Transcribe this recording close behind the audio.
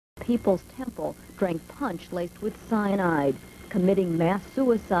People's Temple drank punch laced with cyanide, committing mass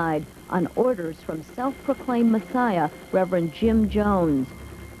suicide on orders from self-proclaimed Messiah, Reverend Jim Jones.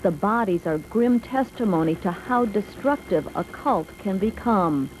 The bodies are grim testimony to how destructive a cult can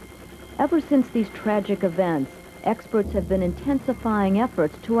become. Ever since these tragic events, experts have been intensifying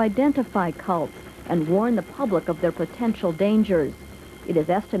efforts to identify cults and warn the public of their potential dangers. It is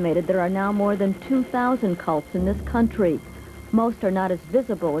estimated there are now more than 2,000 cults in this country. Most are not as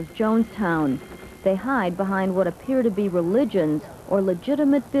visible as Jonestown. They hide behind what appear to be religions or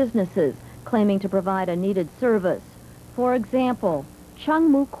legitimate businesses claiming to provide a needed service. For example,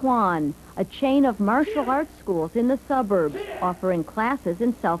 Quan, a chain of martial arts schools in the suburbs offering classes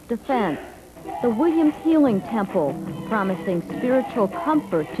in self-defense. The Williams Healing Temple, promising spiritual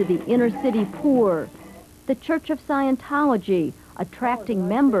comfort to the inner-city poor. The Church of Scientology, attracting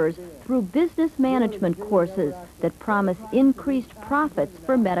members through business management courses that promise increased profits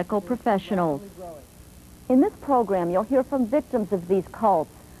for medical professionals. In this program, you'll hear from victims of these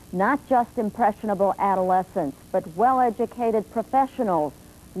cults, not just impressionable adolescents, but well-educated professionals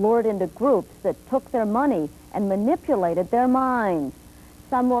lured into groups that took their money and manipulated their minds.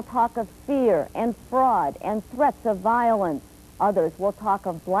 Some will talk of fear and fraud and threats of violence. Others will talk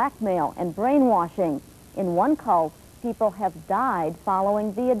of blackmail and brainwashing. In one cult, people have died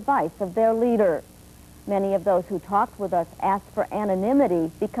following the advice of their leader. Many of those who talked with us asked for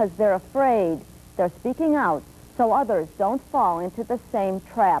anonymity because they're afraid. They're speaking out so others don't fall into the same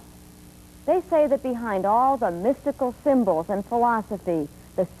trap. They say that behind all the mystical symbols and philosophy,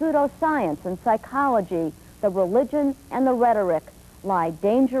 the pseudoscience and psychology, the religion and the rhetoric, lie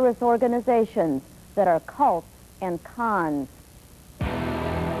dangerous organizations that are cults and cons.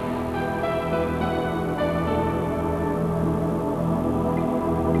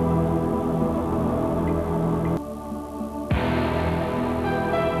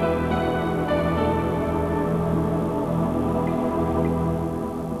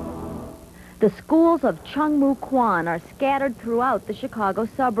 The schools of Quan are scattered throughout the Chicago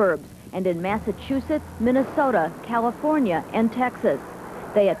suburbs and in Massachusetts, Minnesota, California, and Texas.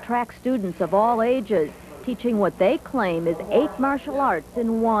 They attract students of all ages, teaching what they claim is 8 martial arts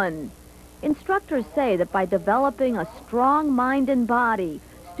in one. Instructors say that by developing a strong mind and body,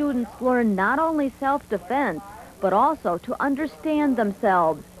 students learn not only self-defense, but also to understand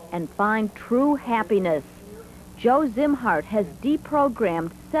themselves and find true happiness. Joe Zimhart has deprogrammed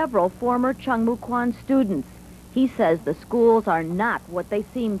several former Quan students. He says the schools are not what they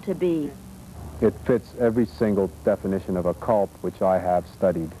seem to be. It fits every single definition of a cult which I have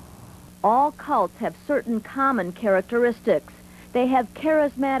studied. All cults have certain common characteristics. They have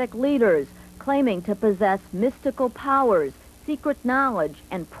charismatic leaders claiming to possess mystical powers, secret knowledge,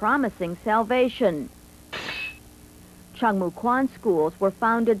 and promising salvation. Quan schools were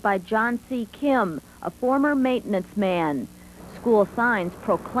founded by John C. Kim, a former maintenance man. School signs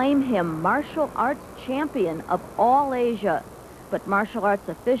proclaim him martial arts champion of all Asia, but martial arts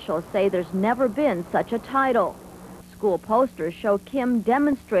officials say there's never been such a title. School posters show Kim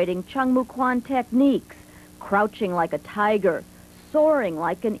demonstrating Quan techniques, crouching like a tiger, soaring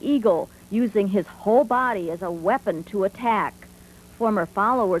like an eagle, using his whole body as a weapon to attack. Former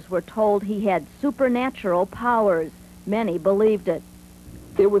followers were told he had supernatural powers. Many believed it.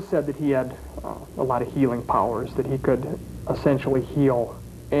 It was said that he had a lot of healing powers, that he could essentially heal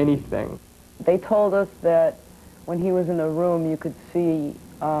anything. They told us that when he was in a room, you could see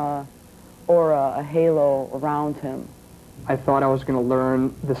aura, a halo around him. I thought I was going to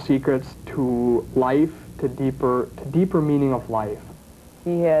learn the secrets to life, to deeper meaning of life.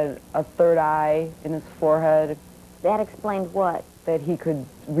 He had a third eye in his forehead. That explained what? That he could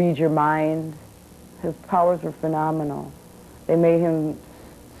read your mind. His powers were phenomenal. They made him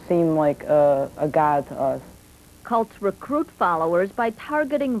seem like a god to us. Cults recruit followers by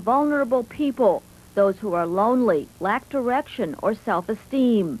targeting vulnerable people, those who are lonely, lack direction, or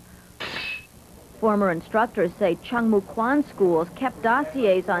self-esteem. Former instructors say Quan schools kept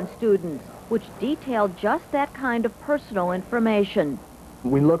dossiers on students, which detailed just that kind of personal information.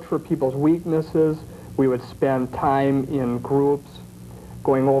 We looked for people's weaknesses. We would spend time in groups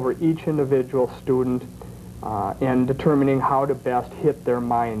going over each individual student and determining how to best hit their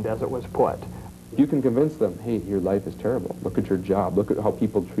mind, as it was put. You can convince them, hey, your life is terrible. Look at your job. Look at how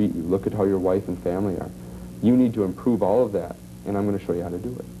people treat you. Look at how your wife and family are. You need to improve all of that, and I'm going to show you how to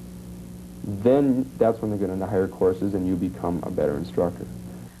do it. Then that's when they're going to hire courses and you become a better instructor.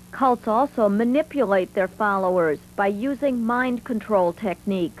 Cults also manipulate their followers by using mind control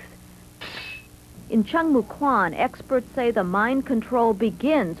techniques. In Quan, experts say the mind control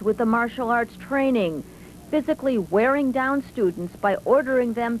begins with the martial arts training. physically wearing down students by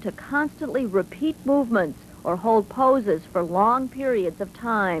ordering them to constantly repeat movements or hold poses for long periods of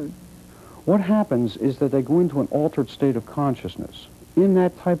time. What happens is that they go into an altered state of consciousness. In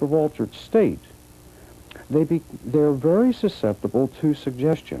that type of altered state, they're very susceptible to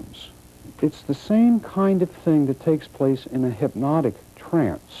suggestions. It's the same kind of thing that takes place in a hypnotic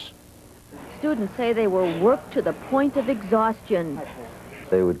trance. Students say they were worked to the point of exhaustion.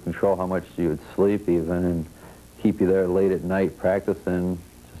 They would control how much you would sleep even and keep you there late at night practicing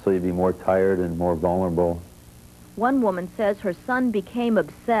so you'd be more tired and more vulnerable. One woman says her son became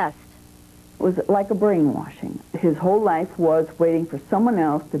obsessed. It was like a brainwashing. His whole life was waiting for someone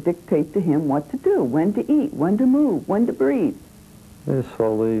else to dictate to him what to do, when to eat, when to move, when to breathe. They just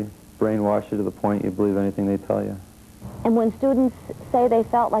slowly brainwash you to the point you believe anything they tell you. And when students say they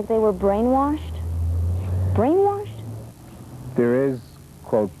felt like they were brainwashed? There is,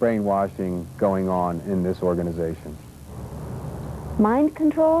 quote, brainwashing going on in this organization. Mind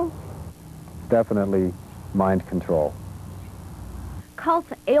control? Definitely mind control.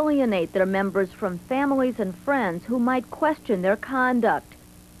 Cults alienate their members from families and friends who might question their conduct.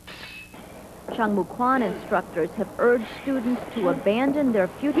 Quan instructors have urged students to abandon their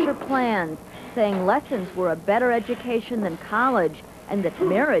future plans, saying lessons were a better education than college and that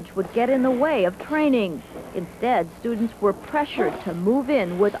marriage would get in the way of training. Instead, students were pressured to move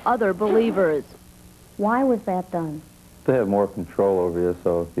in with other believers. Why was that done? They have more control over you,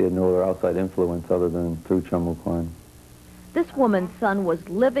 so you had no other outside influence other than through Quan. This woman's son was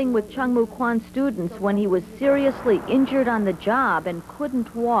living with Quan students when he was seriously injured on the job and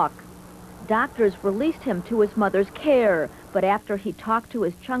couldn't walk. Doctors released him to his mother's care, but after he talked to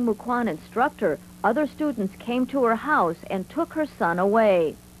his Quan instructor, other students came to her house and took her son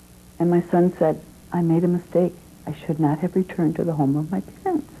away. And my son said, I made a mistake. I should not have returned to the home of my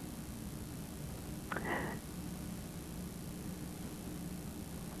parents.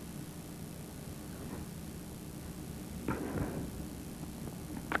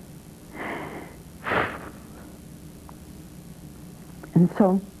 And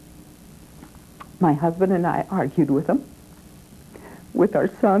so my husband and I argued with him, with our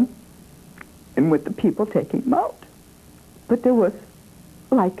son, and with the people taking him out. But there was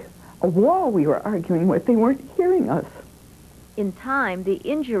like a wall we were arguing with. They weren't hearing us. In time, the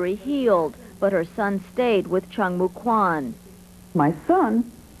injury healed, but her son stayed with Quan. My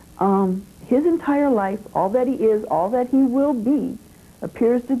son, his entire life, all that he is, all that he will be,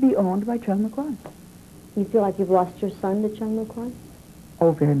 appears to be owned by Quan. You feel like you've lost your son to Quan?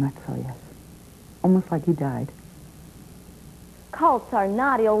 Oh, very much so, yes. Almost like he died. Cults are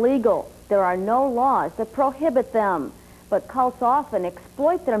not illegal. There are no laws that prohibit them. But cults often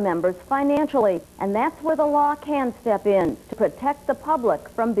exploit their members financially, and that's where the law can step in to protect the public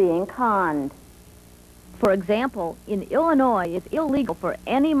from being conned. For example, in Illinois, it's illegal for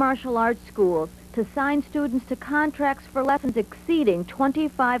any martial arts schools to sign students to contracts for lessons exceeding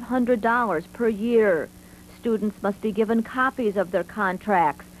 $2,500 per year. Students must be given copies of their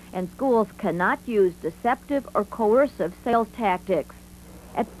contracts, and schools cannot use deceptive or coercive sales tactics.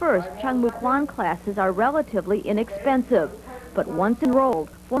 At first, Quan classes are relatively inexpensive, but once enrolled,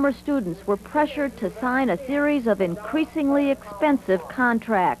 former students were pressured to sign a series of increasingly expensive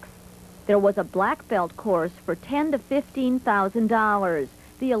contracts. There was a black belt course for $10,000 to $15,000,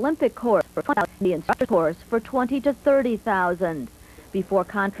 the Olympic course for $20,000, the instructor course for $20,000 to $30,000. Before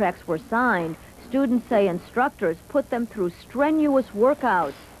contracts were signed, students say instructors put them through strenuous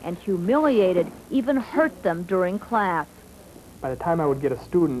workouts and humiliated, even hurt them during class. By the time I would get a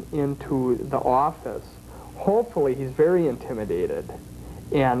student into the office, hopefully he's very intimidated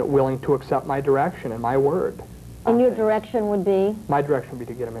and willing to accept my direction and my word. And your direction would be? My direction would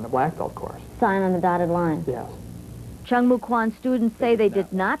be to get him in a black belt course. Sign on the dotted line. Yes. Quan students say they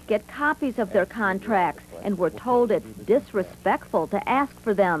did not get copies of their contracts and were told it's disrespectful to ask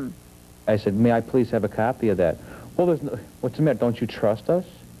for them. I said, may I please have a copy of that? Well, what's the matter? Don't you trust us?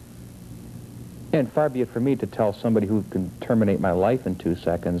 And far be it for me to tell somebody who can terminate my life in 2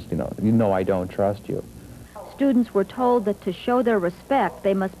 seconds, you know I don't trust you. Students were told that to show their respect,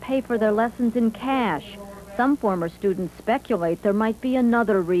 they must pay for their lessons in cash. Some former students speculate there might be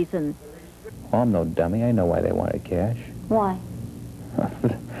another reason. Well, I'm no dummy. I know why they wanted cash. Why? So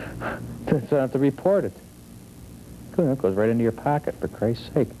I don't have to report it. It goes right into your pocket, for Christ's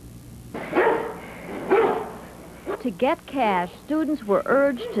sake. To get cash, students were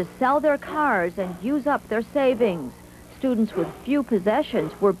urged to sell their cars and use up their savings. Students with few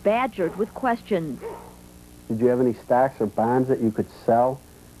possessions were badgered with questions. Did you have any stocks or bonds that you could sell?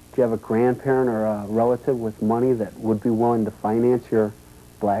 Do you have a grandparent or a relative with money that would be willing to finance your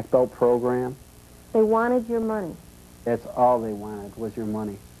black belt program? They wanted your money. That's all they wanted, was your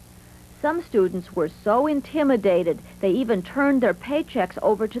money. Some students were so intimidated they even turned their paychecks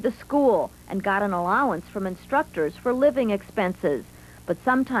over to the school and got an allowance from instructors for living expenses. But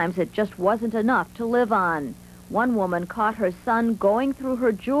sometimes it just wasn't enough to live on. One woman caught her son going through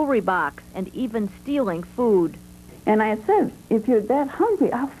her jewelry box and even stealing food. And I said, if you're that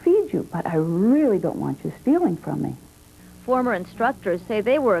hungry, I'll feed you, but I really don't want you stealing from me. Former instructors say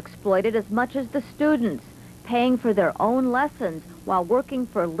they were exploited as much as the students, paying for their own lessons while working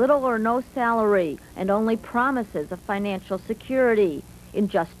for little or no salary and only promises of financial security. In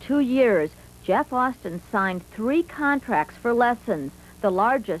just 2 years, Jeff Austin signed 3 contracts for lessons, the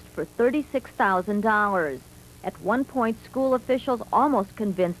largest for $36,000. At one point, school officials almost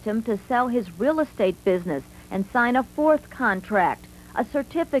convinced him to sell his real estate business and sign a 4th contract, a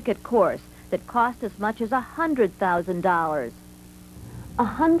certificate course that cost as much as $100,000.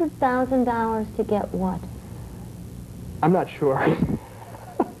 $100,000 to get what? I'm not sure.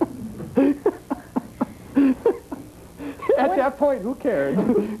 At that point, who cared?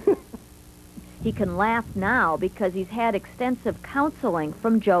 He can laugh now because he's had extensive counseling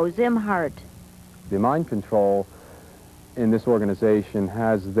from Joe Zimhart. The mind control in this organization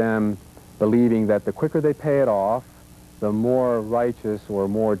has them believing that the quicker they pay it off, the more righteous or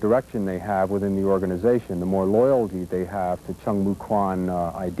more direction they have within the organization, the more loyalty they have to Chung Mu Quan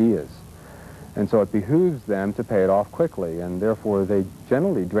ideas. And so it behooves them to pay it off quickly, and therefore they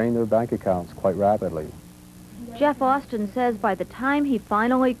generally drain their bank accounts quite rapidly. Jeff Austin says by the time he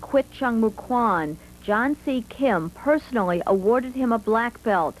finally quit Chung Mu Quan, John C. Kim personally awarded him a black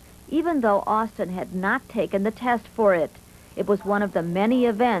belt, even though Austin had not taken the test for it. It was one of the many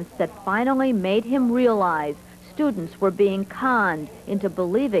events that finally made him realize students were being conned into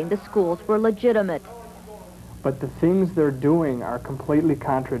believing the schools were legitimate. But the things they're doing are completely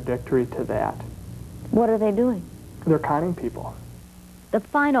contradictory to that. What are they doing? They're conning people. The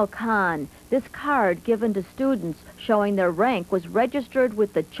final con, this card given to students showing their rank was registered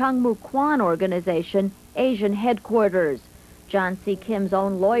with the Chung Mu Quan organization, Asian headquarters. John C. Kim's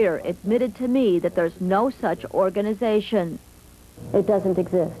own lawyer admitted to me that there's no such organization. It doesn't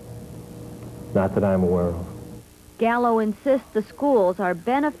exist. Not that I'm aware of. Gallo insists the schools are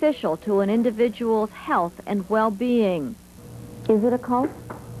beneficial to an individual's health and well-being. Is it a cult?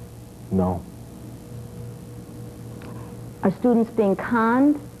 No. Are students being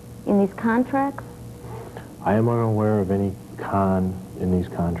conned in these contracts? I am unaware of any con in these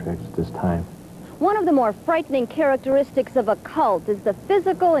contracts at this time. One of the more frightening characteristics of a cult is the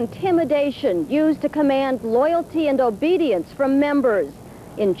physical intimidation used to command loyalty and obedience from members.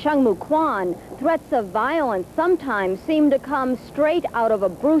 In Chung Mu Quan, threats of violence sometimes seem to come straight out of a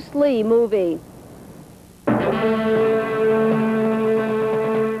Bruce Lee movie.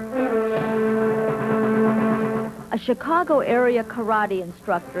 A Chicago area karate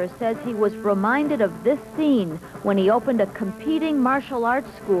instructor says he was reminded of this scene when he opened a competing martial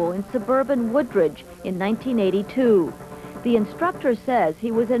arts school in suburban Woodridge in 1982. The instructor says he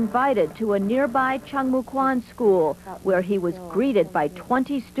was invited to a nearby Chung Mu Quan school where he was greeted by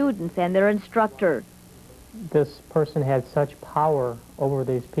 20 students and their instructor. This person had such power over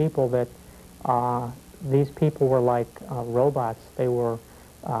these people that these people were like robots. They were,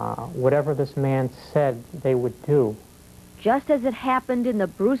 whatever this man said, they would do. Just as it happened in the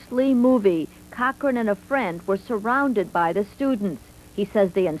Bruce Lee movie, Cochran and a friend were surrounded by the students. He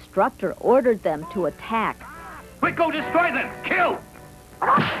says the instructor ordered them to attack. Quick, go destroy them! Kill!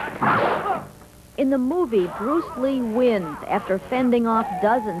 In the movie, Bruce Lee wins after fending off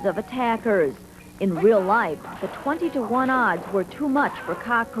dozens of attackers. In real life, the 20-to-1 odds were too much for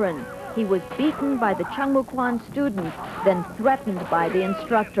Cochran. He was beaten by the Chung Mu Quan students, then threatened by the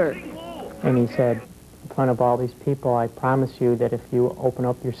instructor. And he said, in front of all these people, I promise you that if you open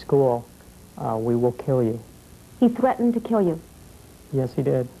up your school, we will kill you. He threatened to kill you? Yes, he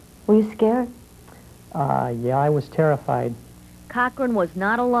did. Were you scared? Yeah, I was terrified. Cochran was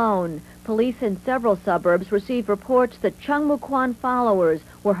not alone. Police in several suburbs received reports that Chung Mu Quan followers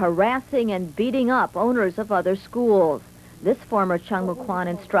were harassing and beating up owners of other schools. This former Chung Mu Quan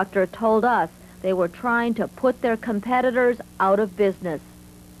instructor told us they were trying to put their competitors out of business.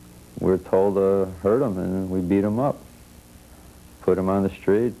 We were told to hurt them, and we beat them up. Put them on the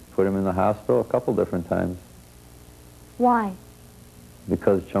street, put them in the hospital a couple different times. Why?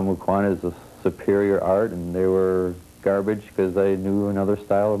 Because Chung Mu Quan is a superior art, and they were garbage because they knew another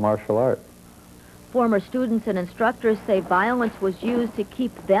style of martial art. Former students and instructors say violence was used to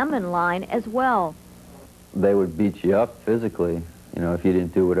keep them in line as well. They would beat you up physically, you know, if you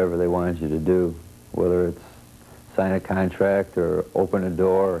didn't do whatever they wanted you to do, whether it's sign a contract or open a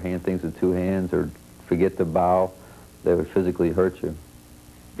door or hand things with 2 hands or forget to bow, they would physically hurt you.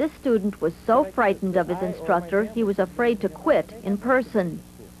 This student was so frightened of his instructor, he was afraid to quit in person.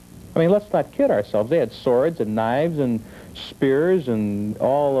 I mean, let's not kid ourselves. They had swords and knives and spears, and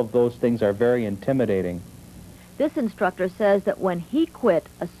all of those things are very intimidating. This instructor says that when he quit,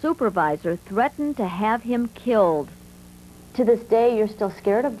 a supervisor threatened to have him killed. To this day, you're still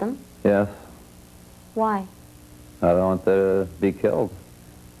scared of them. Yes, Why? I don't want to be killed.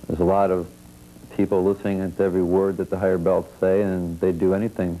 There's a lot of people listening to every word that the higher belts say, and they'd do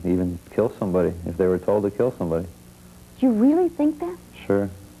anything, even kill somebody, if they were told to kill somebody. Do you really think that? Sure.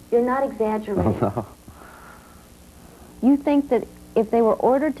 You're not exaggerating. No. You think that if they were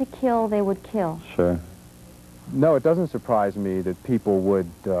ordered to kill, they would kill? Sure. No, it doesn't surprise me that people would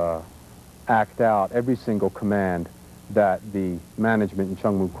act out every single command that the management in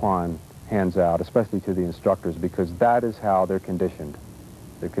Chung Mu Quan hands out, especially to the instructors, because that is how they're conditioned.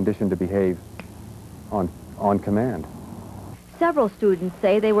 They're conditioned to behave on command. Several students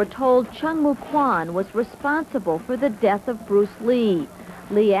say they were told Chung Mu Quan was responsible for the death of Bruce Lee.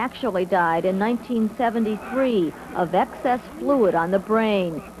 Lee actually died in 1973 of excess fluid on the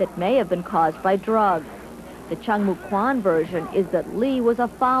brain that may have been caused by drugs. The Chung Mu Quan version is that Lee was a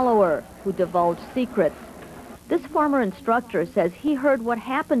follower who divulged secrets. This former instructor says he heard what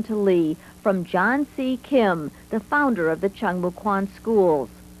happened to Lee from John C. Kim, the founder of the Chung Mu Quan schools.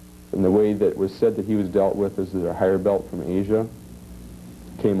 And the way that it was said that he was dealt with is that a higher belt from Asia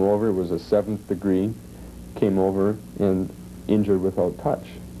came over, it was a 7th degree, came over and injured without touch,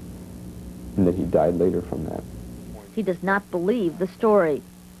 and that he died later from that. He does not believe the story.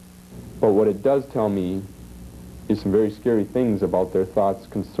 But what it does tell me is some very scary things about their thoughts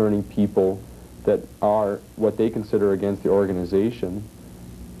concerning people that are what they consider against the organization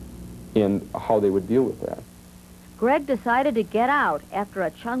and how they would deal with that. Greg decided to get out after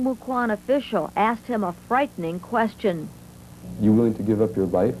a Chung Mu Quan official asked him a frightening question. You willing to give up your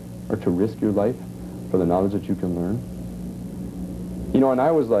life or to risk your life for the knowledge that you can learn? You know, and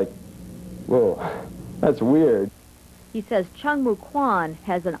I was like, whoa, that's weird. He says Chung Mu Quan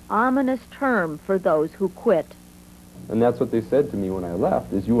has an ominous term for those who quit. And that's what they said to me when I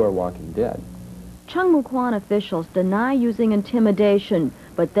left, is you are walking dead. Chung Mu Quan officials deny using intimidation,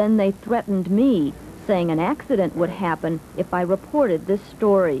 but then they threatened me, saying an accident would happen if I reported this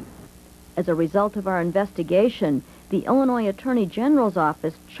story. As a result of our investigation, the Illinois Attorney General's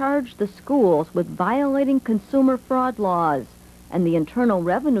office charged the schools with violating consumer fraud laws, and the Internal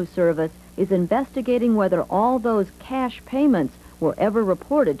Revenue Service is investigating whether all those cash payments were ever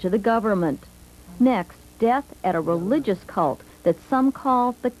reported to the government. Next, death at a religious cult that some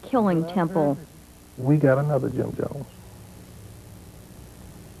call the Killing Temple. We got another Jim Jones.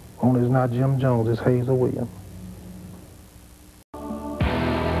 Only it's not Jim Jones, it's Hazel Williams.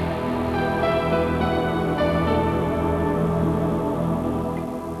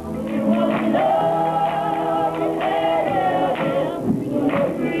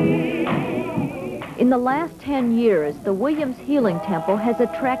 In the last 10 years, the Williams Healing Temple has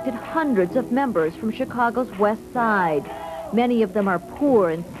attracted hundreds of members from Chicago's West Side. Many of them are poor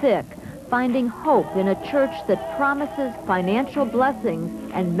and sick, finding hope in a church that promises financial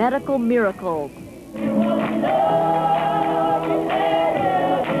blessings and medical miracles.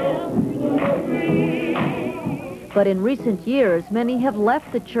 But in recent years, many have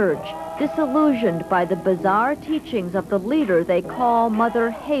left the church, disillusioned by the bizarre teachings of the leader they call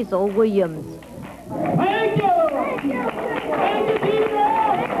Mother Hazel Williams. Thank you! Thank you! Thank you, Jesus!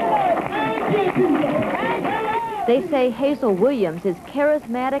 Thank you, Jesus! They say Hazel Williams is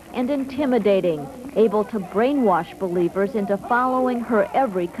charismatic and intimidating, able to brainwash believers into following her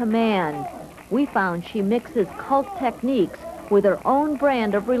every command. We found she mixes cult techniques with her own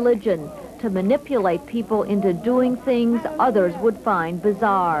brand of religion to manipulate people into doing things others would find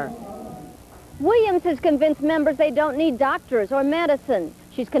bizarre. Williams has convinced members they don't need doctors or medicine.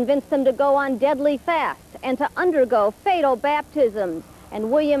 She's convinced them to go on deadly fasts and to undergo fatal baptisms. And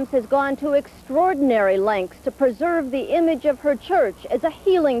Williams has gone to extraordinary lengths to preserve the image of her church as a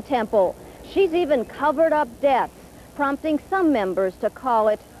healing temple. She's even covered up deaths, prompting some members to call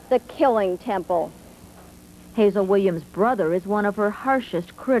it the Killing Temple. Hazel Williams' brother is one of her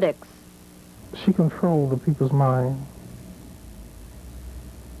harshest critics. She controls the people's mind.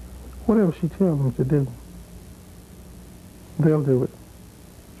 Whatever she tells them to do, they'll do it.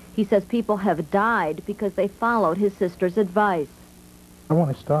 He says people have died because they followed his sister's advice. I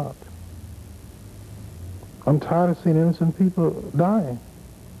want it stopped. I'm tired of seeing innocent people dying.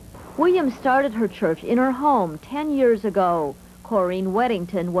 Williams started her church in her home 10 years ago. Corrine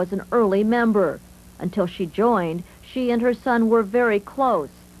Weddington was an early member. Until she joined, she and her son were very close.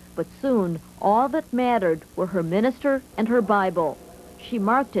 But soon, all that mattered were her minister and her Bible. She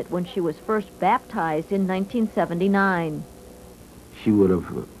marked it when she was first baptized in 1979. She would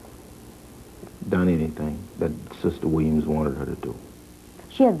have done anything that Sister Williams wanted her to do.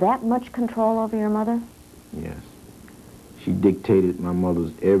 She had that much control over your mother? Yes. She dictated my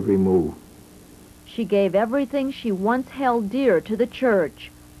mother's every move. She gave everything she once held dear to the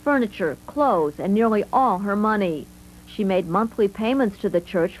church: furniture, clothes, and nearly all her money. She made monthly payments to the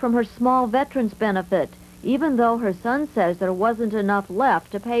church from her small veterans benefit, even though her son says there wasn't enough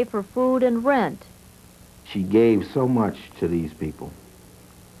left to pay for food and rent. She gave so much to these people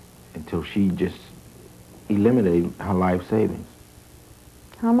until she just eliminated her life savings.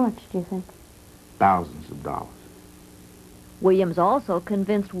 How much, do you think? Thousands of dollars. Williams also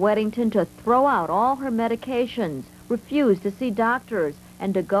convinced Weddington to throw out all her medications, refuse to see doctors,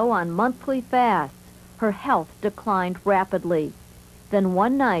 and to go on monthly fasts. Her health declined rapidly. Then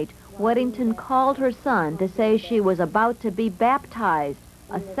one night, Weddington called her son to say she was about to be baptized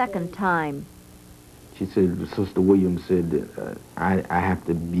a second time. She said, Sister Williams said that I have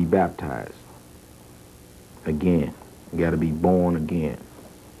to be baptized again. I got to be born again.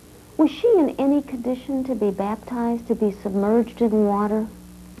 Was she in any condition to be baptized, to be submerged in water?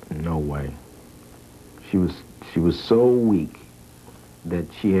 No way. She was so weak that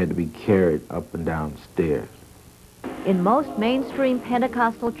she had to be carried up and down stairs. In most mainstream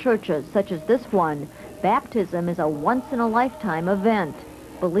Pentecostal churches, such as this one, baptism is a once-in-a-lifetime event.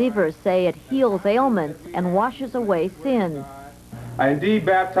 Believers say it heals ailments and washes away sins. I indeed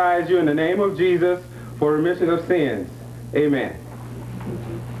baptize you in the name of Jesus for remission of sins. Amen.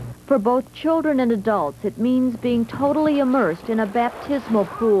 For both children and adults, it means being totally immersed in a baptismal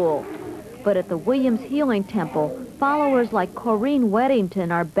pool. But at the Williams Healing Temple, followers like Corrine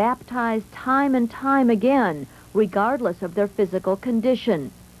Weddington are baptized time and time again, regardless of their physical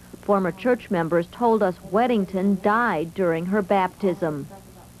condition. Former church members told us Weddington died during her baptism.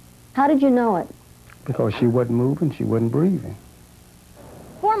 How did you know it? Because she wasn't moving, she wasn't breathing.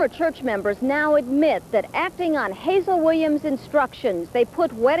 Former church members now admit that acting on Hazel Williams' instructions, they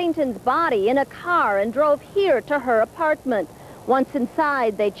put Weddington's body in a car and drove here to her apartment. Once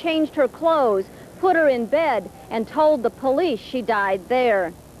inside, they changed her clothes, put her in bed, and told the police she died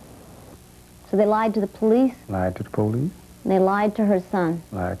there. So they lied to the police? Lied to the police. And they lied to her son?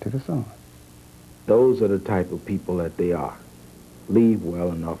 Lied to the son. Those are the type of people that they are. Leave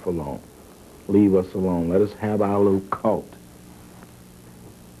well enough alone. Leave us alone. Let us have our little cult.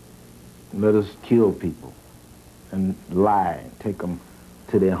 Let us kill people and lie and take them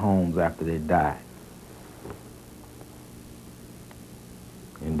to their homes after they die.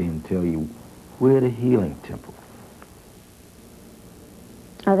 And then tell you, we're the healing temple.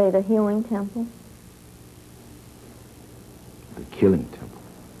 Are they the healing temple? The killing temple.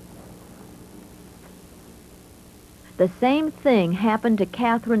 The same thing happened to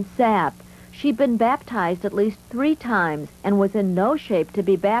Catherine Sapp. She'd been baptized at least 3 times and was in no shape to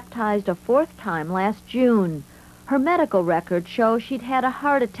be baptized a 4th time last June. Her medical records show she'd had a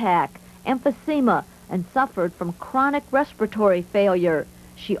heart attack, emphysema, and suffered from chronic respiratory failure.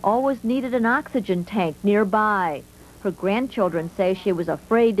 She always needed an oxygen tank nearby. Her grandchildren say she was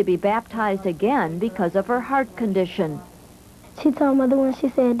afraid to be baptized again because of her heart condition. She told Mother when she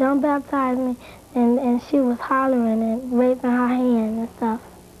said, "Don't baptize me," and she was hollering and waving her hand and stuff.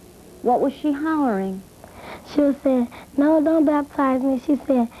 What was she hollering? She was saying, "No, don't baptize me," she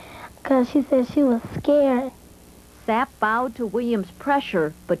said, because she said she was scared. Sapp bowed to Williams'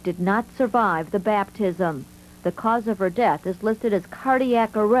 pressure, but did not survive the baptism. The cause of her death is listed as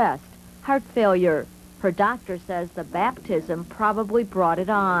cardiac arrest, heart failure. Her doctor says the baptism probably brought it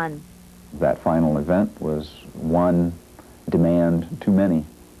on. That final event was one demand too many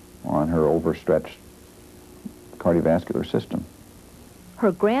on her overstretched cardiovascular system.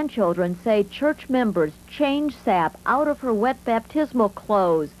 Her grandchildren say church members changed Sapp out of her wet baptismal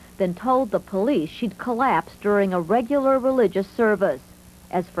clothes, then told the police she'd collapsed during a regular religious service.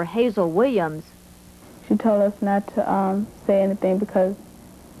 As for Hazel Williams, she told us not to say anything because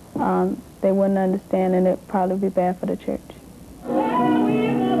they wouldn't understand and it'd probably be bad for the church.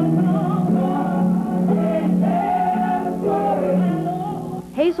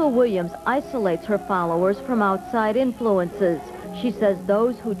 Hazel Williams isolates her followers from outside influences. She says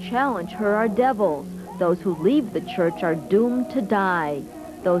those who challenge her are devils. Those who leave the church are doomed to die.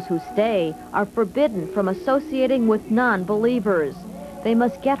 Those who stay are forbidden from associating with non-believers. They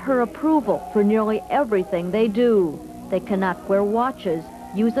must get her approval for nearly everything they do. They cannot wear watches,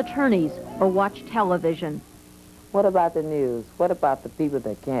 use attorneys, or watch television. What about the news? What about the people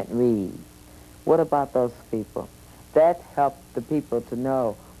that can't read? What about those people? That helped the people to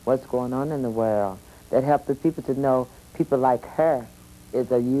know what's going on in the world, that help the people to know people like her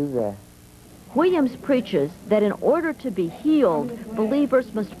is a user. Williams preaches that in order to be healed,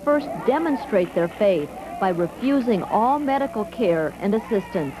 believers must first demonstrate their faith by refusing all medical care and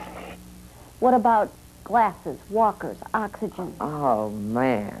assistance. What about glasses, walkers, oxygen? Oh,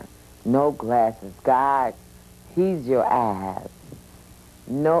 man. No glasses. God, He's your eyes.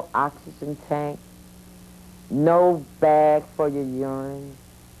 No oxygen tank. No bag for your urine.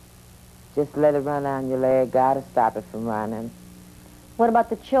 Just let it run down your leg. God will stop it from running. What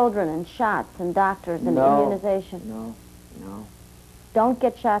about the children and shots and doctors and immunization? No. Don't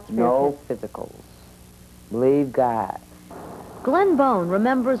get shots for your kids. No physicals. Believe God. Glenn Bone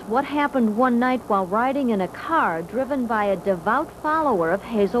remembers what happened one night while riding in a car driven by a devout follower of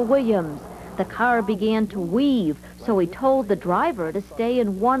Hazel Williams. The car began to weave, so he told the driver to stay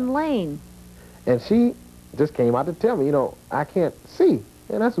in one lane. And she just came out to tell me, you know, I can't see.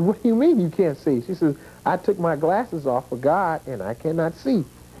 And I said, what do you mean you can't see? She says, I took my glasses off for God and I cannot see.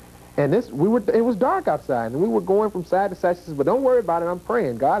 And it was dark outside and we were going from side to side. She says, but don't worry about it, I'm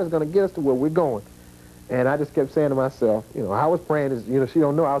praying. God is going to get us to where we're going. And I just kept saying to myself, you know, I was praying as, you know, she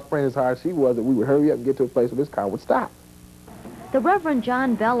don't know I was praying as hard as she was that we would hurry up and get to a place where this car would stop. The Reverend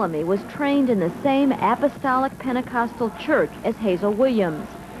John Bellamy was trained in the same apostolic Pentecostal church as Hazel Williams.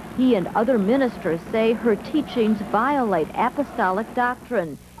 He and other ministers say her teachings violate apostolic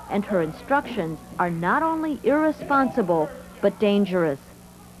doctrine, and her instructions are not only irresponsible, but dangerous.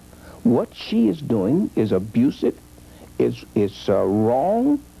 What she is doing is abusive, it's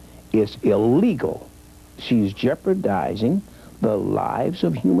wrong, it's illegal. She's jeopardizing the lives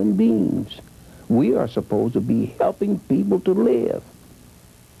of human beings. We are supposed to be helping people to live.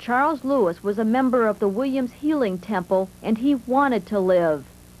 Charles Lewis was a member of the Williams Healing Temple, and he wanted to live.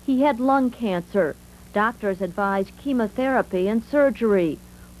 He had lung cancer. Doctors advised chemotherapy and surgery.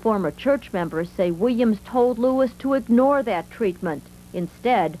 Former church members say Williams told Lewis to ignore that treatment.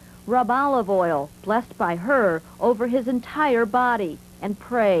 Instead, rub olive oil, blessed by her, over his entire body and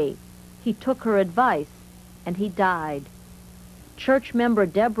pray. He took her advice, and he died. Church member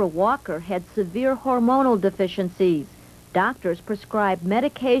Deborah Walker had severe hormonal deficiencies. Doctors prescribed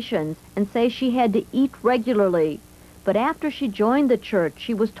medications and say she had to eat regularly. But after she joined the church,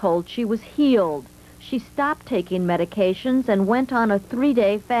 she was told she was healed. She stopped taking medications and went on a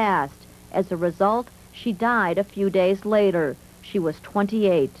 3-day fast. As a result, she died a few days later. She was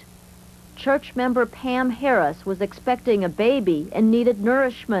 28. Church member Pam Harris was expecting a baby and needed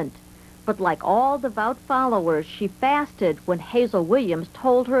nourishment. But like all devout followers, she fasted when Hazel Williams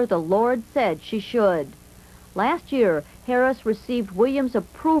told her the Lord said she should. Last year, Harris received Williams'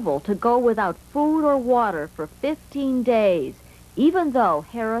 approval to go without food or water for 15 days, even though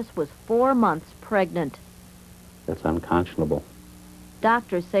Harris was 4 months pregnant. That's unconscionable.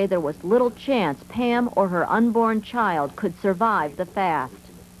 Doctors say there was little chance Pam or her unborn child could survive the fast.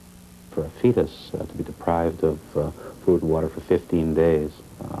 For a fetus to be deprived of food and water for 15 days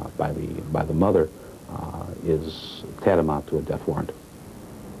by the mother is tantamount to a death warrant.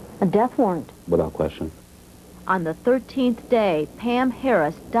 A death warrant? Without question. On the 13th day, Pam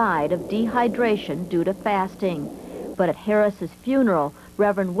Harris died of dehydration due to fasting. But at Harris's funeral,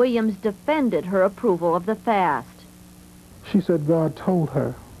 Reverend Williams defended her approval of the fast. She said God told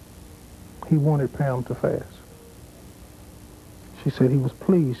her he wanted Pam to fast. She said he was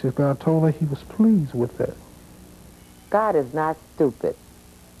pleased. She said God told her he was pleased with that. God is not stupid.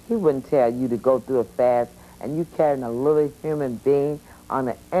 He wouldn't tell you to go through a fast and you carrying a little human being on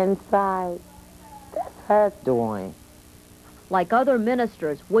the inside. That's her doing. Like other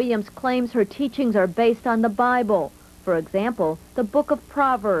ministers, Williams claims her teachings are based on the Bible. For example, the book of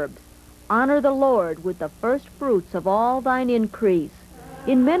Proverbs. Honor the Lord with the first fruits of all thine increase.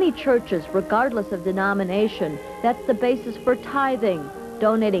 In many churches, regardless of denomination, that's the basis for tithing,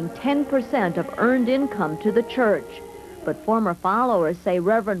 donating 10% of earned income to the church. But former followers say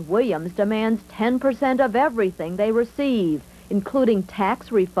Reverend Williams demands 10% of everything they receive, including tax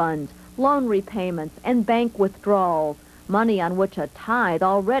refunds, loan repayments, and bank withdrawals, money on which a tithe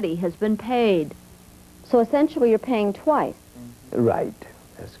already has been paid. So essentially you're paying twice. Right,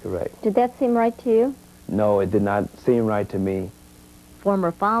 that's correct. Did that seem right to you? No, it did not seem right to me.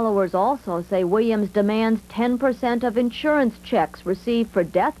 Former followers also say Williams demands 10% of insurance checks received for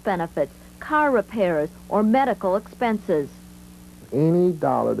death benefits, car repairs, or medical expenses. Any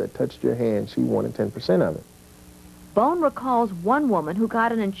dollar that touched your hand, she wanted 10% of it. Bone recalls one woman who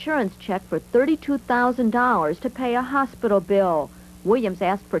got an insurance check for $32,000 to pay a hospital bill. Williams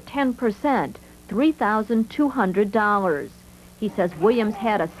asked for 10%, $3,200. He says Williams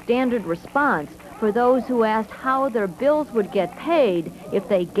had a standard response, for those who asked how their bills would get paid if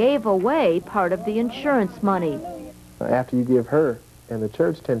they gave away part of the insurance money. After you give her and the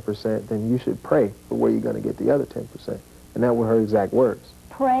church 10%, then you should pray for where you're going to get the other 10%. And that were her exact words.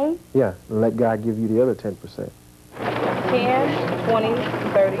 Pray? Yeah, and let God give you the other 10%. 10, 20,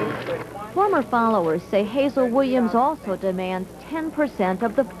 30. Former followers say Hazel Williams also demands 10%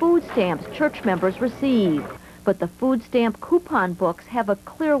 of the food stamps church members receive. But the food stamp coupon books have a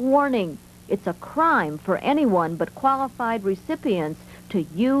clear warning. It's a crime for anyone but qualified recipients to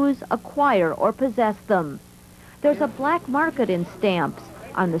use, acquire, or possess them. There's a black market in stamps.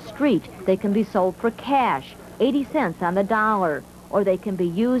 On the street, they can be sold for cash, 80 cents on the dollar, or they can be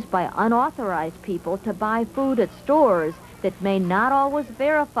used by unauthorized people to buy food at stores that may not always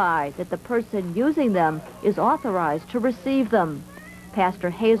verify that the person using them is authorized to receive them.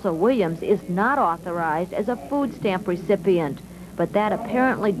 Pastor Hazel Williams is not authorized as a food stamp recipient, but that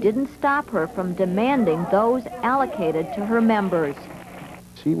apparently didn't stop her from demanding those allocated to her members.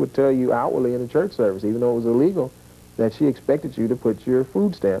 She would tell you outwardly in the church service, even though it was illegal, that she expected you to put your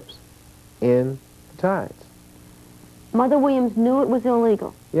food stamps in the tithes. Mother Williams knew it was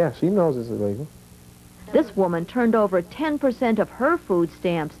illegal. Yeah, she knows it's illegal. This woman turned over 10% of her food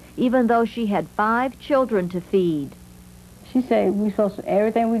stamps, even though she had 5 children to feed. She said we're supposed to,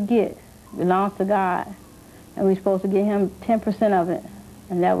 everything we get belongs to God, and we're supposed to give him 10% of it,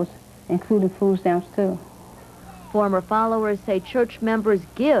 and that was including food stamps too. Former followers say church members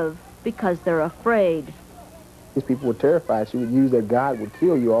give because they're afraid. These people were terrified. She would use that God would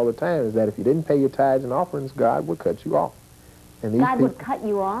kill you all the time, is that if you didn't pay your tithes and offerings, God would cut you off. And these God would cut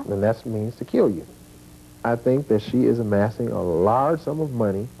you off? And that means to kill you. I think that she is amassing a large sum of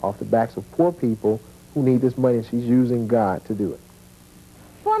money off the backs of poor people who need this money, and she's using God to do it.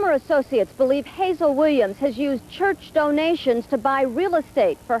 Former associates believe Hazel Williams has used church donations to buy real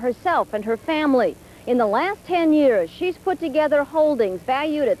estate for herself and her family. In the last 10 years, she's put together holdings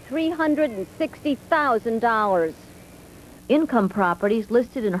valued at $360,000. Income properties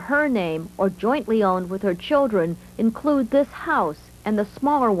listed in her name or jointly owned with her children include this house and the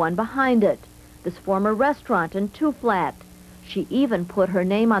smaller one behind it, this former restaurant and 2-flat. She even put her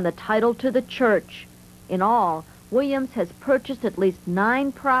name on the title to the church. In all, Williams has purchased at least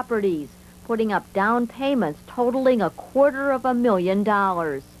 9 properties, putting up down payments totaling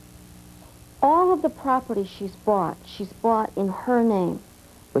 $250,000. All of the property she's bought in her name.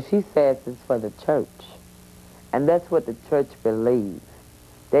 But she says it's for the church. And that's what the church believes.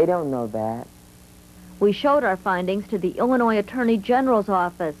 They don't know that. We showed our findings to the Illinois Attorney General's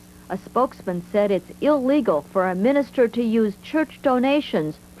office. A spokesman said it's illegal for a minister to use church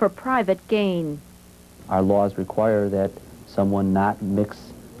donations for private gain. Our laws require that someone not mix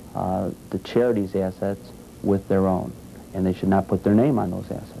the charity's assets with their own, and they should not put their name on those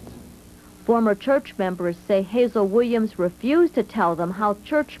assets. Former church members say Hazel Williams refused to tell them how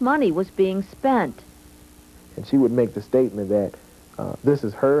church money was being spent. And she would make the statement that this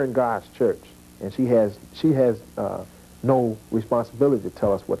is her and God's church, and she has no responsibility to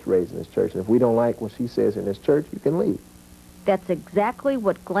tell us what's raised in this church. And if we don't like what she says in this church, you can leave. That's exactly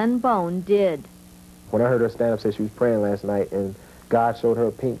what Glenn Bone did. When I heard her stand up say she was praying last night, and God showed her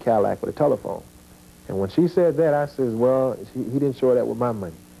a pink Cadillac with a telephone. And when she said that, I said, well, he didn't show her that with my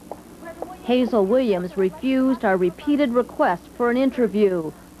money. Hazel Williams refused our repeated request for an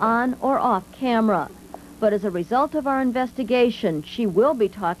interview, on or off camera. But as a result of our investigation, she will be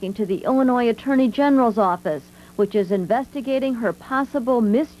talking to the Illinois Attorney General's office, which is investigating her possible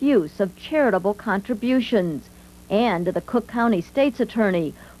misuse of charitable contributions, and to the Cook County State's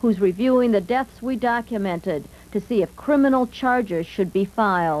Attorney, who's reviewing the deaths we documented to see if criminal charges should be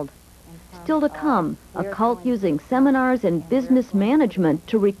filed. Still to come, a cult using seminars in business management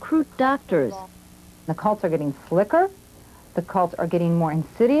to recruit doctors. The cults are getting slicker, the cults are getting more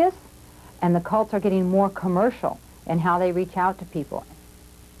insidious, and the cults are getting more commercial in how they reach out to people.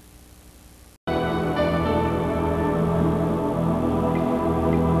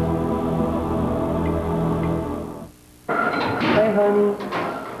 Hey, honey.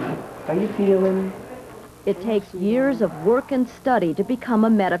 How you feeling? It takes years of work and study to become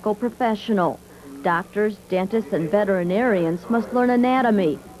a medical professional. Doctors, dentists, and veterinarians must learn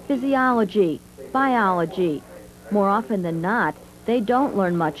anatomy, physiology, biology. More often than not, they don't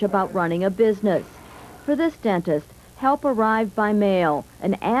learn much about running a business. For this dentist, help arrived by mail,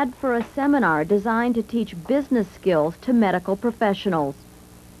 an ad for a seminar designed to teach business skills to medical professionals.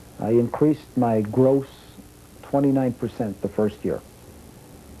 I increased my gross 29% the first year.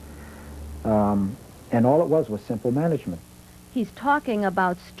 And all it was simple management. He's talking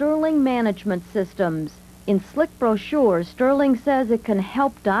about sterling management systems. In slick brochures, Sterling says it can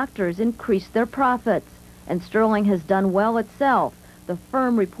help doctors increase their profits. And Sterling has done well itself. The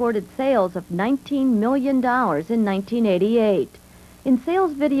firm reported sales of $19 million in 1988. In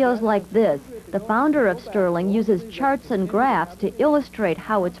sales videos like this, the founder of Sterling uses charts and graphs to illustrate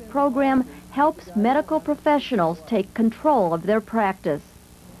how its program helps medical professionals take control of their practice.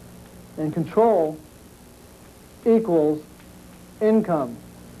 And control equals income.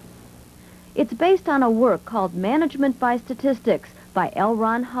 It's based on a work called Management by Statistics by L.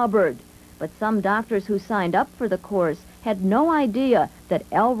 Ron Hubbard. But some doctors who signed up for the course had no idea that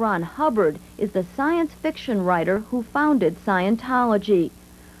L. Ron Hubbard is the science fiction writer who founded Scientology.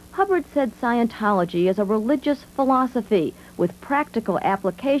 Hubbard said Scientology is a religious philosophy with practical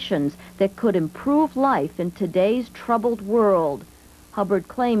applications that could improve life in today's troubled world. Hubbard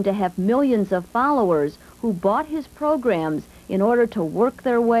claimed to have millions of followers who bought his programs in order to work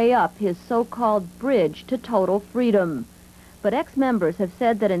their way up his so-called bridge to total freedom. But ex-members have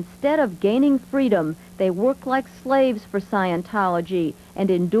said that instead of gaining freedom, they worked like slaves for Scientology and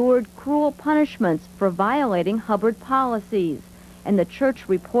endured cruel punishments for violating Hubbard policies. And the church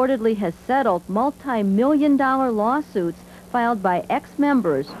reportedly has settled multi-million-dollar lawsuits filed by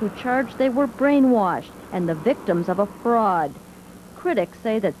ex-members who charged they were brainwashed and the victims of a fraud. Critics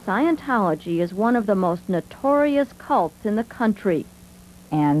say that Scientology is one of the most notorious cults in the country.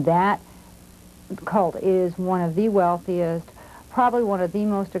 And that cult is one of the wealthiest, probably one of the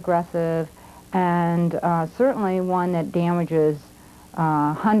most aggressive, and certainly one that damages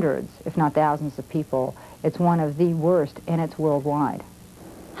hundreds, if not thousands of people. It's one of the worst, and it's worldwide.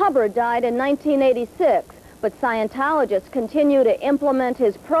 Hubbard died in 1986, but Scientologists continue to implement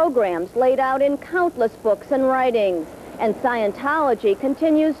his programs laid out in countless books and writings. And Scientology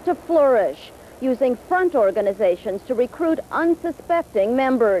continues to flourish, using front organizations to recruit unsuspecting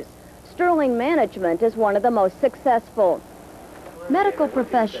members. Sterling Management is one of the most successful. Medical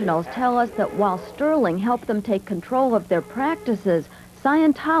professionals tell us that while Sterling helped them take control of their practices,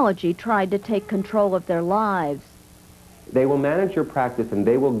 Scientology tried to take control of their lives. They will manage your practice and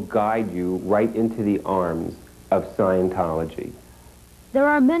they will guide you right into the arms of Scientology. There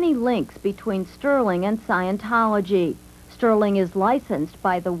are many links between Sterling and Scientology. Sterling is licensed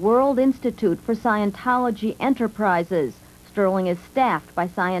by the World Institute for Scientology Enterprises. Sterling is staffed by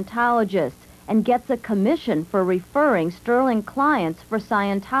Scientologists and gets a commission for referring Sterling clients for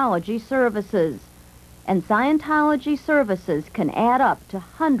Scientology services. And Scientology services can add up to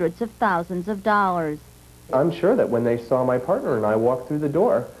hundreds of thousands of dollars. I'm sure that when they saw my partner and I walk through the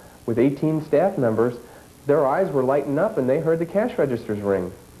door with 18 staff members, their eyes were lighting up and they heard the cash registers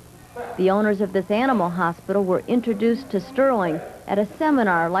ring. The owners of this animal hospital were introduced to Sterling at a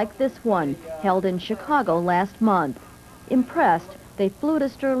seminar like this one held in Chicago last month. Impressed, they flew to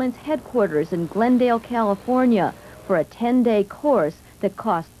Sterling's headquarters in Glendale, California for a 10-day course that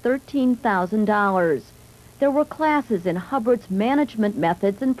cost $13,000. There were classes in Hubbard's management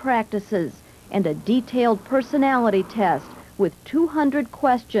methods and practices and a detailed personality test with 200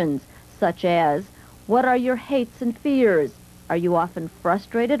 questions such as, what are your hates and fears? Are you often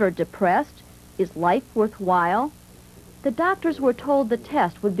frustrated or depressed? Is life worthwhile? The doctors were told the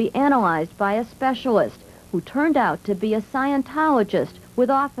test would be analyzed by a specialist who turned out to be a Scientologist with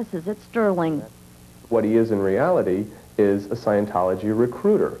offices at Sterling. What he is in reality is a Scientology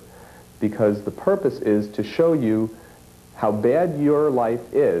recruiter, because the purpose is to show you how bad your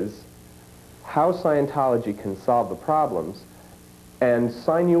life is, how Scientology can solve the problems, and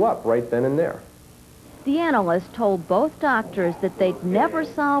sign you up right then and there. The analyst told both doctors that they'd never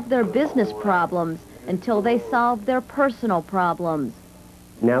solve their business problems until they solved their personal problems.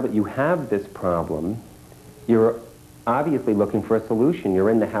 Now that you have this problem, you're obviously looking for a solution. You're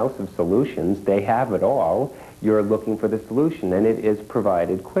in the house of solutions. They have it all. You're looking for the solution, and it is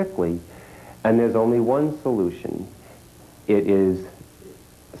provided quickly. And there's only one solution. It is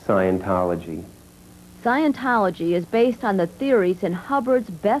Scientology. Scientology is based on the theories in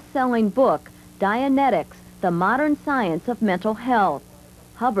Hubbard's best-selling book, Dianetics, The Modern Science of Mental Health.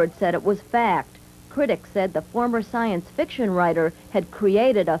 Hubbard said it was fact. Critics said the former science fiction writer had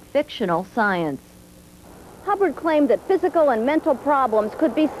created a fictional science. Hubbard claimed that physical and mental problems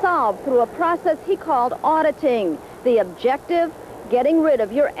could be solved through a process he called auditing. The objective, getting rid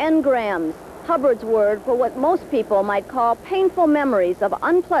of your engrams. Hubbard's word for what most people might call painful memories of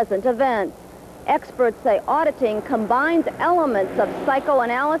unpleasant events. Experts say auditing combines elements of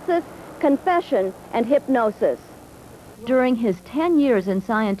psychoanalysis, confession, and hypnosis. During his 10 years in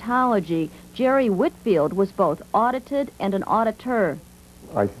Scientology, Jerry Whitfield was both audited and an auditor.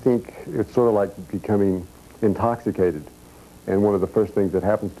 I think it's sort of like becoming intoxicated. And one of the first things that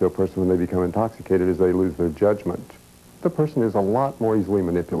happens to a person when they become intoxicated is they lose their judgment. The person is a lot more easily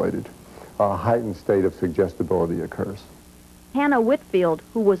manipulated. A heightened state of suggestibility occurs. Hannah Whitfield,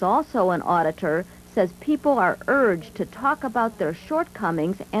 who was also an auditor, says people are urged to talk about their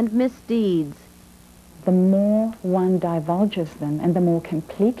shortcomings and misdeeds. The more one divulges them, and the more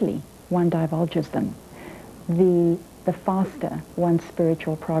completely one divulges them, the faster one's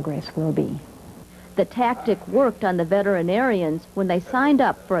spiritual progress will be. The tactic worked on the veterinarians when they signed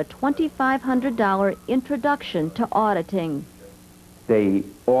up for a $2,500 introduction to auditing. They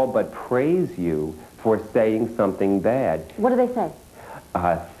all but praise you for saying something bad. What do they say?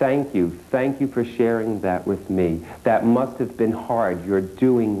 Thank you for sharing that with me. That must have been hard. You're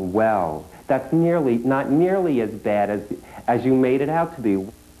doing well. That's not nearly as bad as you made it out to be.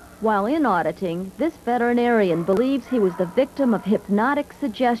 While in auditing, this veterinarian believes he was the victim of hypnotic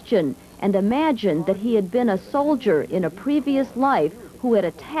suggestion and imagined that he had been a soldier in a previous life who had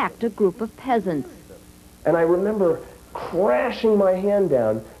attacked a group of peasants. And I remember crashing my hand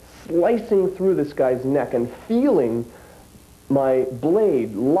down, slicing through this guy's neck and feeling my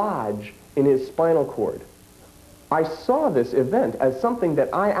blade lodge in his spinal cord. I saw this event as something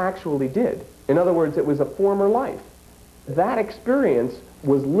that I actually did. In other words, it was a former life. That experience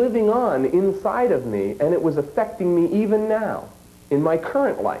was living on inside of me, and it was affecting me even now, in my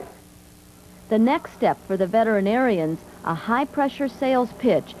current life. The next step for the veterinarians, a high-pressure sales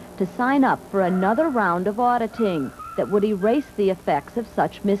pitch to sign up for another round of auditing that would erase the effects of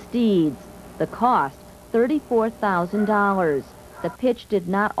such misdeeds. The cost, $34,000. The pitch did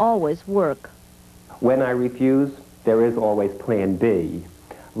not always work. When I refuse, there is always plan B,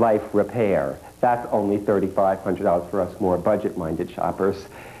 life repair. That's only $3,500 for us more budget-minded shoppers.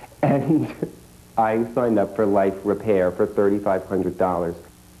 And I signed up for life repair for $3,500.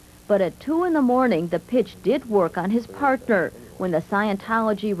 But at 2 in the morning, the pitch did work on his partner when the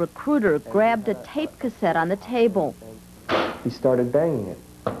Scientology recruiter grabbed a tape cassette on the table. He started banging it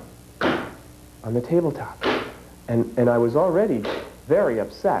on the tabletop. And I was already very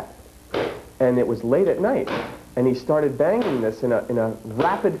upset. And it was late at night. And he started banging this in a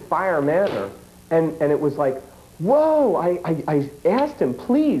rapid-fire manner. And it was like, whoa, I asked him,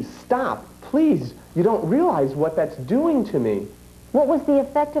 please, stop, please. You don't realize what that's doing to me. What was the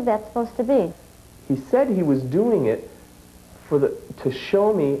effect of that supposed to be? He said he was doing it to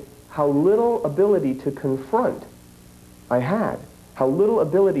show me how little ability to confront I had, how little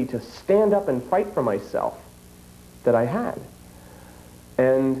ability to stand up and fight for myself that I had.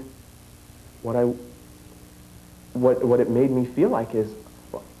 And what it made me feel like is,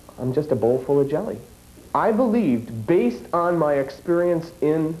 I'm just a bowl full of jelly. I believed, based on my experience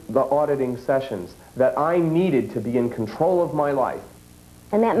in the auditing sessions, that I needed to be in control of my life.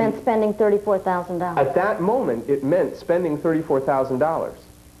 And that meant spending $34,000. At that moment, it meant spending $34,000.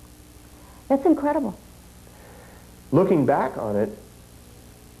 That's incredible. Looking back on it,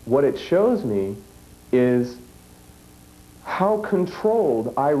 what it shows me is how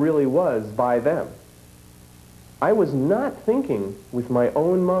controlled I really was by them. I was not thinking with my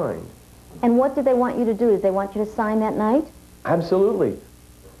own mind. And what did they want you to do? Did they want you to sign that night? Absolutely.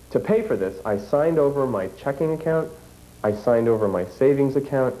 To pay for this, I signed over my checking account, I signed over my savings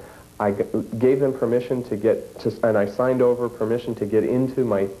account, I gave them permission and I signed over permission to get into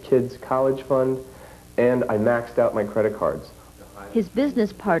my kids' college fund, and I maxed out my credit cards. His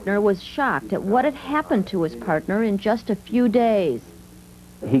business partner was shocked at what had happened to his partner in just a few days.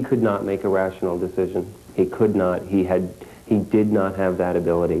 He could not make a rational decision. He could not. He did not have that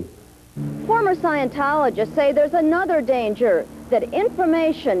ability. Former Scientologists say there's another danger, that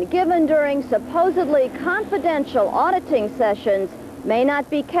information given during supposedly confidential auditing sessions may not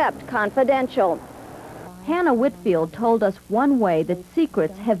be kept confidential. Hannah Whitfield told us one way that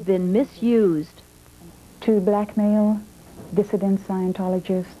secrets have been misused. To blackmail dissident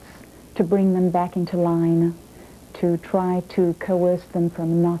Scientologists, to bring them back into line, to try to coerce them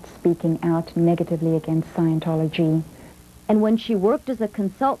from not speaking out negatively against Scientology. And when she worked as a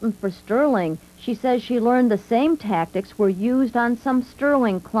consultant for Sterling, she says she learned the same tactics were used on some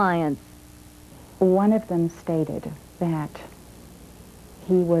Sterling clients. One of them stated that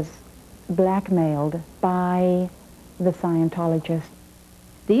he was blackmailed by the Scientologist.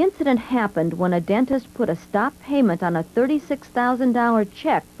 The incident happened when a dentist put a stop payment on a $36,000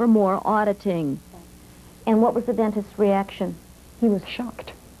 check for more auditing. And what was the dentist's reaction? He was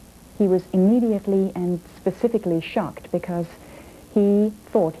shocked. He was immediately and specifically shocked because he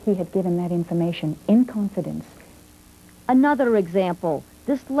thought he had given that information in confidence. Another example,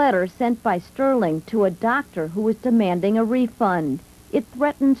 this letter sent by Sterling to a doctor who was demanding a refund. It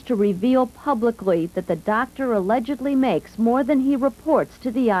threatens to reveal publicly that the doctor allegedly makes more than he reports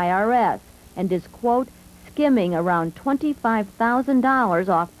to the IRS and is, quote, skimming around $25,000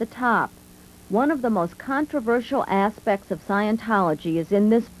 off the top. One of the most controversial aspects of Scientology is in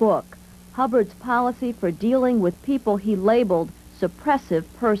this book, Hubbard's policy for dealing with people he labeled suppressive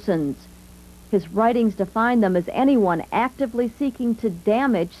persons. His writings define them as anyone actively seeking to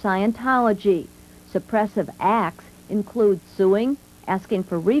damage Scientology. Suppressive acts include suing, asking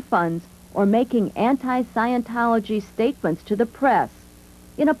for refunds, or making anti-Scientology statements to the press.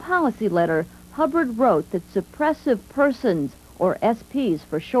 In a policy letter, Hubbard wrote that suppressive persons, or SPs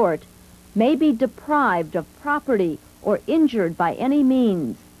for short, may be deprived of property or injured by any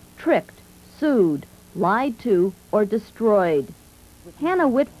means, tricked, sued, lied to, or destroyed. Hannah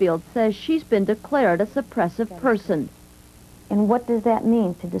Whitfield says she's been declared a suppressive person. And what does that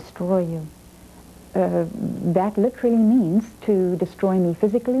mean, to destroy you? That literally means to destroy me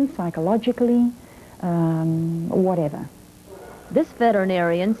physically, psychologically, whatever. This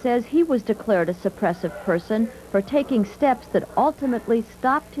veterinarian says he was declared a suppressive person for taking steps that ultimately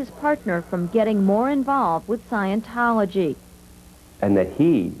stopped his partner from getting more involved with Scientology. And that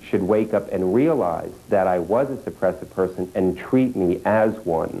he should wake up and realize that I was a suppressive person and treat me as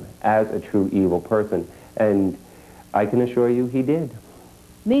one, as a true evil person. And I can assure you he did.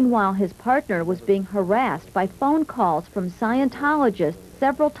 Meanwhile, his partner was being harassed by phone calls from Scientologists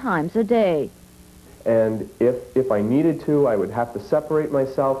several times a day. And if I needed to, I would have to separate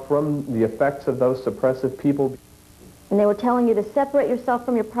myself from the effects of those suppressive people. And they were telling you to separate yourself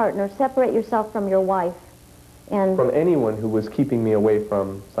from your partner, separate yourself from your wife. And from anyone who was keeping me away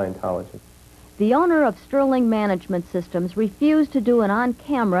from Scientology. The owner of Sterling Management Systems refused to do an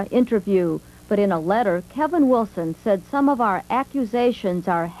on-camera interview, but in a letter, Kevin Wilson said some of our accusations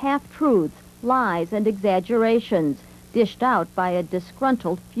are half-truths, lies, and exaggerations, dished out by a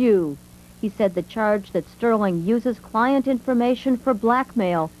disgruntled few. He said the charge that Sterling uses client information for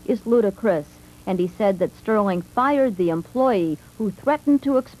blackmail is ludicrous, and he said that Sterling fired the employee who threatened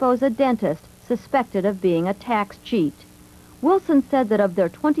to expose a dentist suspected of being a tax cheat. Wilson said that of their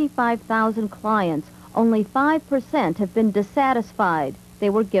 25,000 clients, only 5% have been dissatisfied. They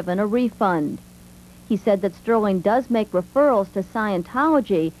were given a refund. He said that Sterling does make referrals to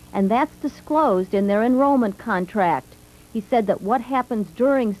Scientology, and that's disclosed in their enrollment contract. He said that what happens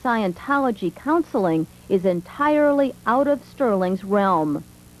during Scientology counseling is entirely out of Sterling's realm.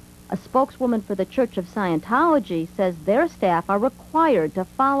 A spokeswoman for the Church of Scientology says their staff are required to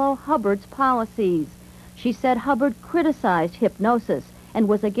follow Hubbard's policies. She said Hubbard criticized hypnosis and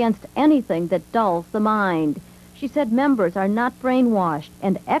was against anything that dulls the mind. She said members are not brainwashed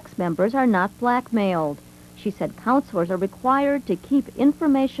and ex-members are not blackmailed. She said counselors are required to keep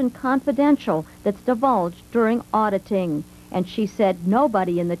information confidential that's divulged during auditing. And she said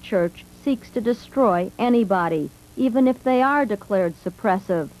nobody in the church seeks to destroy anybody, even if they are declared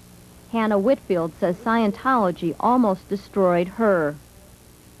suppressive. Hannah Whitfield says Scientology almost destroyed her.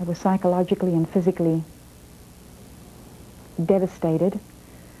 I was psychologically and physically devastated,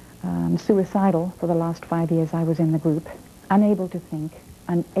 suicidal for the last 5 years I was in the group, unable to think,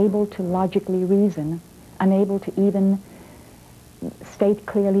 unable to logically reason, unable to even state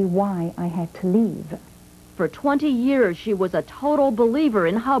clearly why I had to leave. For 20 years, she was a total believer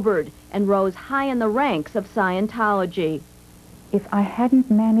in Hubbard and rose high in the ranks of Scientology. If I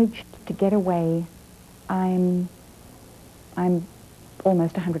hadn't managed to get away, I'm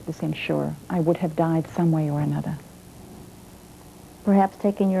almost 100% sure I would have died some way or another. Perhaps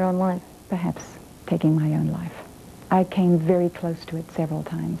taking your own life. Perhaps taking my own life. I came very close to it several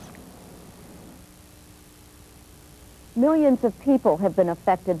times. Millions of people have been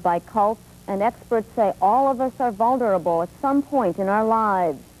affected by cults, and experts say all of us are vulnerable at some point in our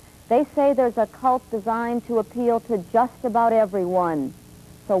lives. They say there's a cult designed to appeal to just about everyone.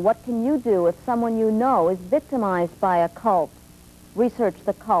 So what can you do if someone you know is victimized by a cult? Research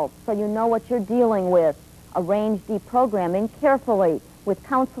the cult so you know what you're dealing with. Arrange deprogramming carefully with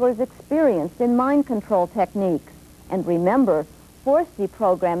counselors experienced in mind control techniques. And remember, forced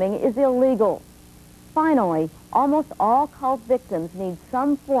deprogramming is illegal. Finally, almost all cult victims need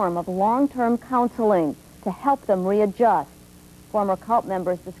some form of long-term counseling to help them readjust. Former cult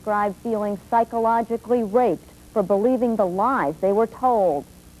members describe feeling psychologically raped for believing the lies they were told.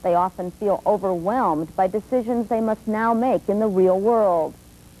 They often feel overwhelmed by decisions they must now make in the real world.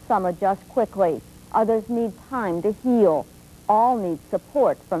 Some adjust quickly. Others need time to heal. All need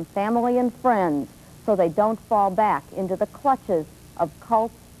support from family and friends so they don't fall back into the clutches of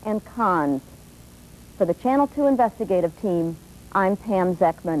cults and cons. For the Channel 2 investigative team, I'm Pam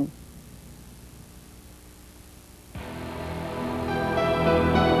Zeckman.